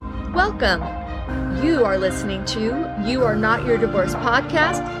Welcome. You are listening to You Are Not Your Divorce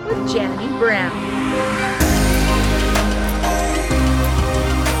podcast with Janny Brown.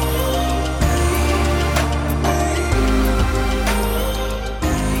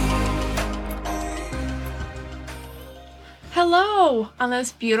 Hello on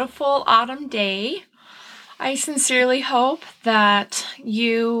this beautiful autumn day. I sincerely hope that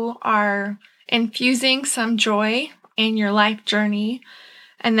you are infusing some joy in your life journey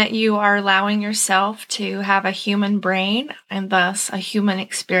and that you are allowing yourself to have a human brain and thus a human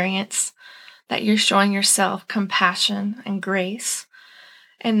experience, that you're showing yourself compassion and grace,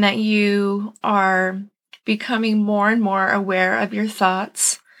 and that you are becoming more and more aware of your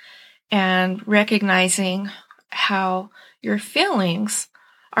thoughts and recognizing how your feelings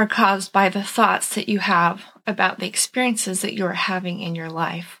are caused by the thoughts that you have about the experiences that you are having in your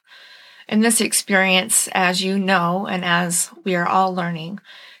life. And this experience, as you know, and as we are all learning,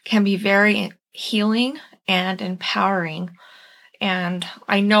 can be very healing and empowering. And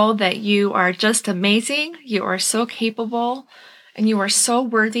I know that you are just amazing. You are so capable and you are so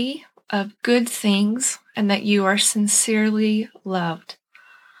worthy of good things and that you are sincerely loved.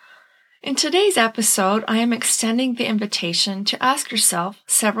 In today's episode, I am extending the invitation to ask yourself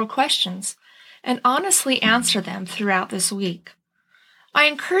several questions and honestly answer them throughout this week. I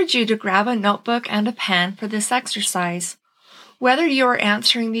encourage you to grab a notebook and a pen for this exercise. Whether you are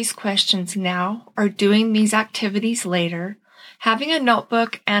answering these questions now or doing these activities later, having a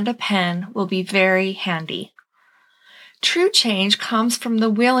notebook and a pen will be very handy. True change comes from the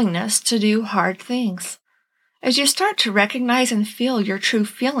willingness to do hard things. As you start to recognize and feel your true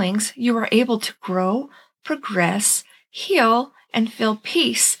feelings, you are able to grow, progress, heal, and feel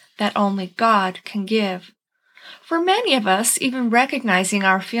peace that only God can give. For many of us, even recognizing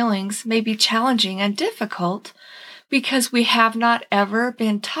our feelings may be challenging and difficult because we have not ever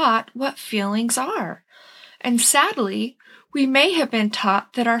been taught what feelings are. And sadly, we may have been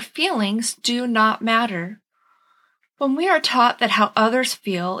taught that our feelings do not matter. When we are taught that how others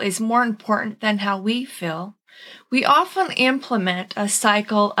feel is more important than how we feel, we often implement a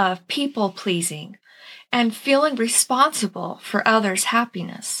cycle of people-pleasing and feeling responsible for others'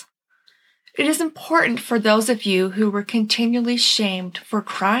 happiness. It is important for those of you who were continually shamed for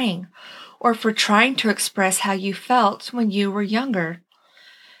crying or for trying to express how you felt when you were younger.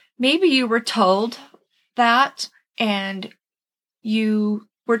 Maybe you were told that and you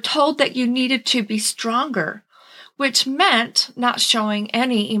were told that you needed to be stronger, which meant not showing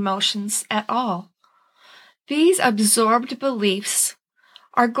any emotions at all. These absorbed beliefs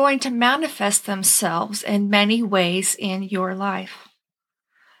are going to manifest themselves in many ways in your life.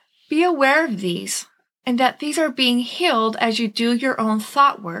 Be aware of these and that these are being healed as you do your own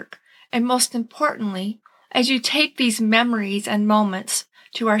thought work, and most importantly, as you take these memories and moments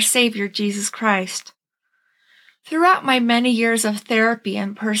to our Savior Jesus Christ. Throughout my many years of therapy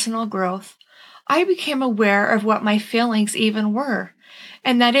and personal growth, I became aware of what my feelings even were,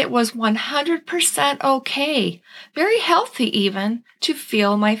 and that it was 100% okay, very healthy even, to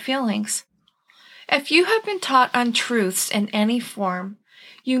feel my feelings. If you have been taught untruths in any form,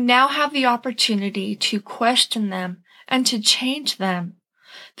 you now have the opportunity to question them and to change them.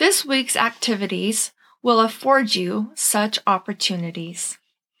 This week's activities will afford you such opportunities.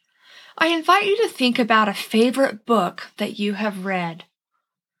 I invite you to think about a favorite book that you have read.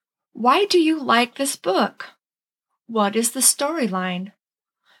 Why do you like this book? What is the storyline?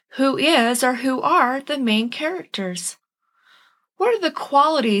 Who is or who are the main characters? What are the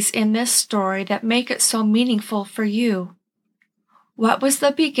qualities in this story that make it so meaningful for you? What was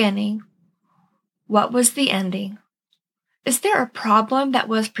the beginning? What was the ending? Is there a problem that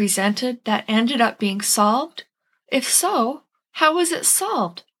was presented that ended up being solved? If so, how was it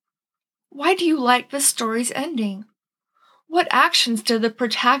solved? Why do you like the story's ending? What actions did the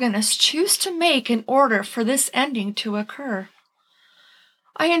protagonist choose to make in order for this ending to occur?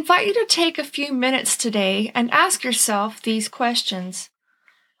 I invite you to take a few minutes today and ask yourself these questions.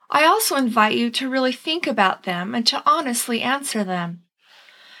 I also invite you to really think about them and to honestly answer them.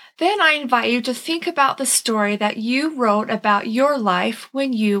 Then I invite you to think about the story that you wrote about your life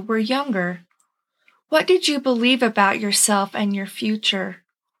when you were younger. What did you believe about yourself and your future?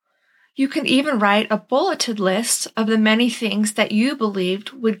 You can even write a bulleted list of the many things that you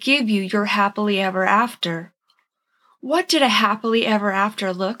believed would give you your happily ever after. What did a happily ever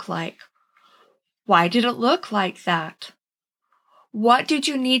after look like? Why did it look like that? What did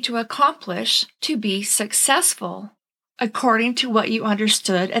you need to accomplish to be successful, according to what you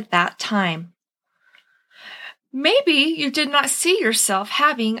understood at that time? Maybe you did not see yourself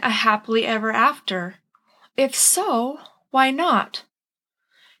having a happily ever after. If so, why not?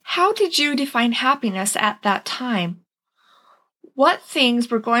 How did you define happiness at that time? What things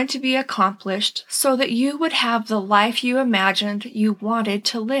were going to be accomplished so that you would have the life you imagined you wanted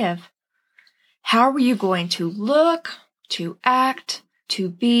to live? How were you going to look, to act, to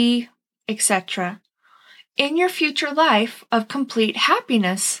be, etc., in your future life of complete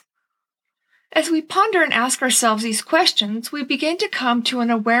happiness? As we ponder and ask ourselves these questions, we begin to come to an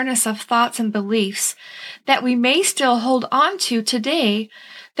awareness of thoughts and beliefs that we may still hold on to today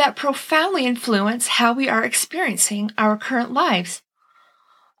that profoundly influence how we are experiencing our current lives.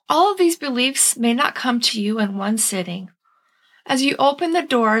 All of these beliefs may not come to you in one sitting. As you open the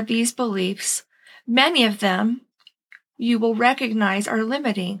door of these beliefs, many of them you will recognize are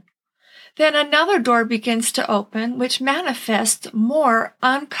limiting. Then another door begins to open, which manifests more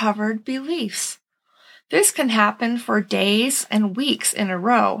uncovered beliefs. This can happen for days and weeks in a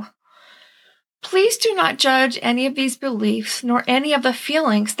row. Please do not judge any of these beliefs nor any of the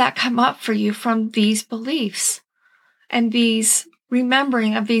feelings that come up for you from these beliefs and these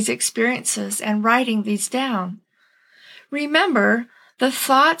remembering of these experiences and writing these down. Remember, the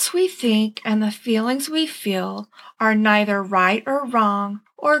thoughts we think and the feelings we feel are neither right or wrong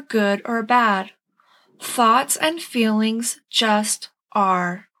or good or bad. Thoughts and feelings just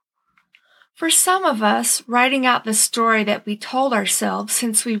are. For some of us, writing out the story that we told ourselves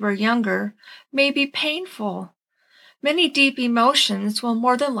since we were younger may be painful. Many deep emotions will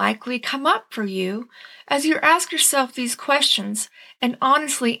more than likely come up for you as you ask yourself these questions and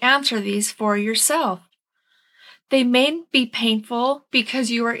honestly answer these for yourself. They may be painful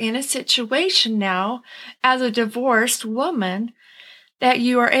because you are in a situation now as a divorced woman that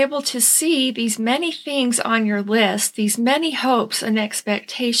you are able to see these many things on your list, these many hopes and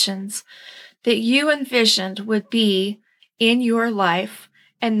expectations that you envisioned would be in your life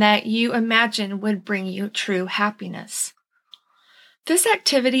and that you imagine would bring you true happiness. This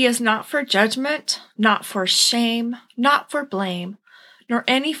activity is not for judgment, not for shame, not for blame, nor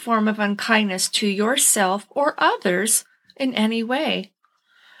any form of unkindness to yourself or others in any way.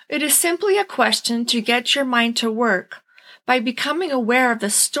 It is simply a question to get your mind to work by becoming aware of the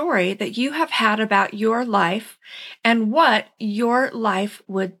story that you have had about your life and what your life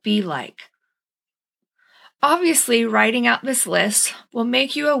would be like. Obviously, writing out this list will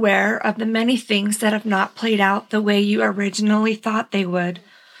make you aware of the many things that have not played out the way you originally thought they would,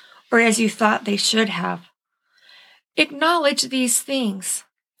 or as you thought they should have. Acknowledge these things.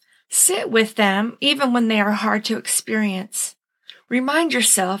 Sit with them even when they are hard to experience. Remind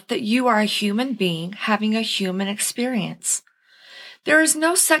yourself that you are a human being having a human experience. There is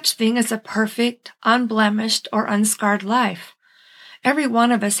no such thing as a perfect, unblemished, or unscarred life. Every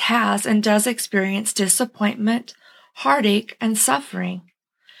one of us has and does experience disappointment, heartache, and suffering.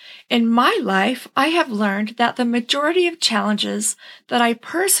 In my life, I have learned that the majority of challenges that I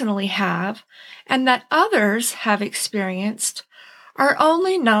personally have and that others have experienced are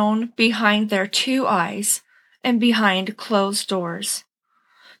only known behind their two eyes and behind closed doors.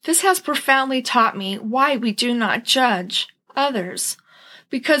 This has profoundly taught me why we do not judge others,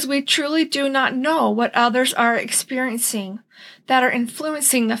 because we truly do not know what others are experiencing that are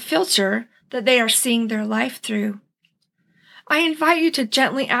influencing the filter that they are seeing their life through. I invite you to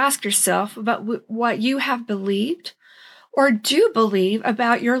gently ask yourself about what you have believed or do believe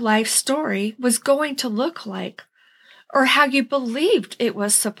about your life story was going to look like, or how you believed it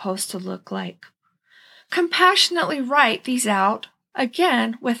was supposed to look like. Compassionately write these out,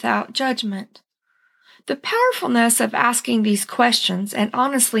 again, without judgment. The powerfulness of asking these questions and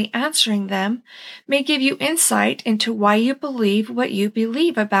honestly answering them may give you insight into why you believe what you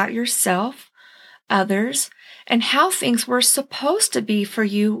believe about yourself, others, and how things were supposed to be for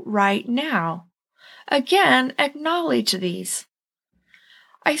you right now. Again, acknowledge these.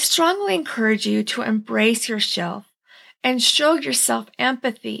 I strongly encourage you to embrace yourself and show yourself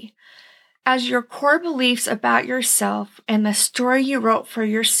empathy as your core beliefs about yourself and the story you wrote for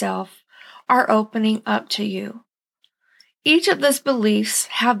yourself are opening up to you. Each of those beliefs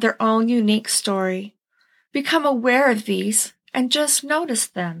have their own unique story. Become aware of these and just notice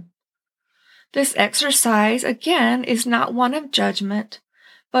them. This exercise, again, is not one of judgment,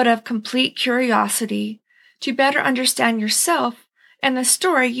 but of complete curiosity to better understand yourself and the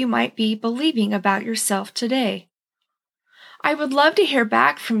story you might be believing about yourself today. I would love to hear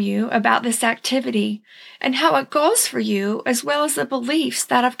back from you about this activity and how it goes for you, as well as the beliefs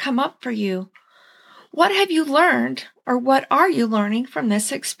that have come up for you. What have you learned, or what are you learning from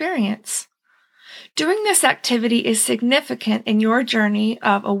this experience? Doing this activity is significant in your journey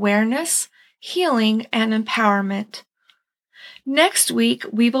of awareness, healing, and empowerment. Next week,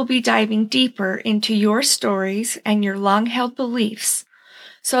 we will be diving deeper into your stories and your long-held beliefs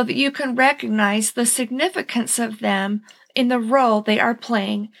so that you can recognize the significance of them in the role they are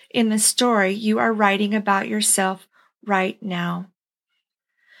playing in the story you are writing about yourself right now.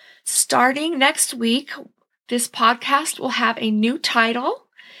 Starting next week, this podcast will have a new title.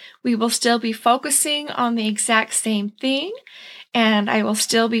 We will still be focusing on the exact same thing, and I will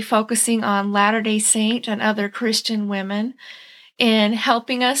still be focusing on Latter-day Saint and other Christian women in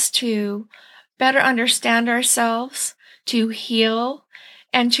helping us to better understand ourselves, to heal,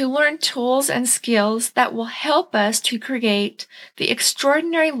 and to learn tools and skills that will help us to create the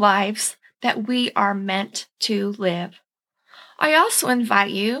extraordinary lives that we are meant to live. I also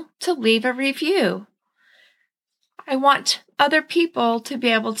invite you to leave a review. I want other people to be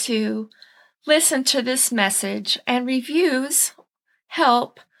able to listen to this message, and reviews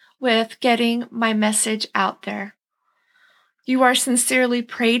help with getting my message out there. You are sincerely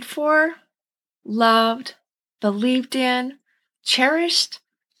prayed for, loved, believed in, cherished,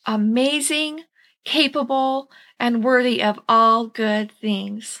 amazing, capable, and worthy of all good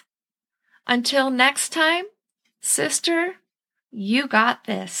things. Until next time, sister, you got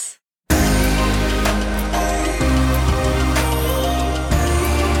this.